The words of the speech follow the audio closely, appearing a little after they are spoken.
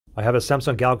I have a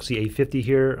Samsung Galaxy A50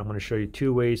 here. I'm going to show you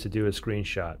two ways to do a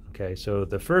screenshot. Okay, so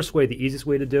the first way, the easiest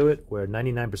way to do it, where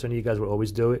 99% of you guys will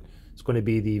always do it, is going to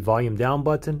be the volume down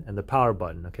button and the power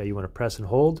button. Okay, you want to press and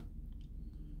hold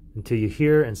until you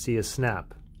hear and see a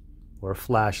snap or a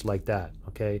flash like that.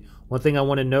 Okay, one thing I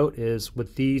want to note is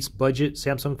with these budget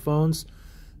Samsung phones,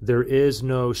 there is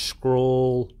no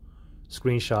scroll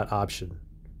screenshot option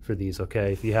for these.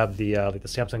 Okay, if you have the like the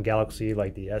Samsung Galaxy,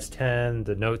 like the S10,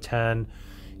 the Note 10,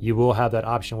 you will have that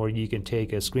option where you can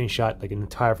take a screenshot like an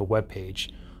entire web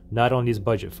page, not on these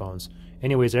budget phones.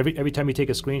 Anyways, every time you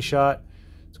take a screenshot,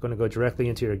 it's going to go directly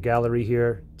into your gallery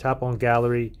here. Tap on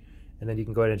gallery, and then you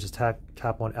can go ahead and just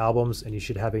tap on albums, and you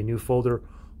should have a new folder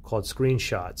called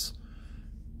screenshots,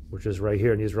 which is right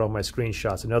here, and these are all my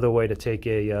screenshots. Another way to take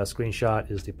a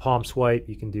screenshot is the palm swipe.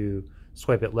 You can do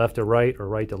swipe it left to right or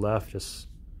right to left. Just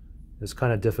it's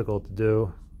kind of difficult to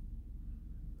do.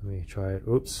 Let me try it.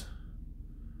 Oops.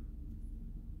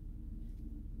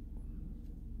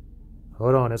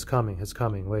 Hold on, it's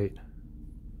coming, wait.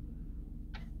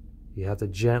 You have to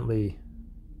gently,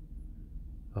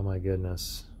 oh my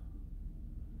goodness.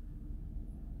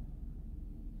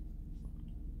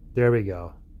 There we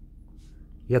go.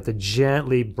 You have to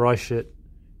gently brush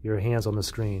your hands on the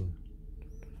screen.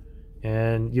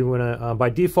 And you wanna,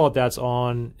 by default that's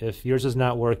on. If yours is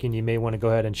not working, you may wanna go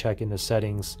ahead and check in the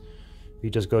settings. You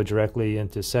just go directly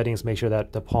into settings, make sure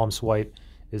that the palm swipe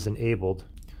is enabled.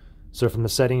 So from the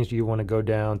settings, you want to go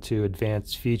down to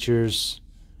advanced features,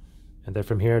 and then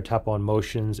from here tap on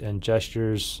motions and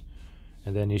gestures,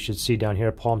 and then you should see down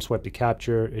here palm swipe to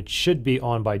capture. It should be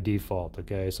on by default.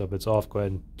 Okay, so if it's off, go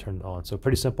ahead and turn it on. So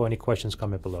pretty simple. Any questions,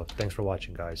 comment below. Thanks for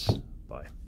watching, guys. Bye.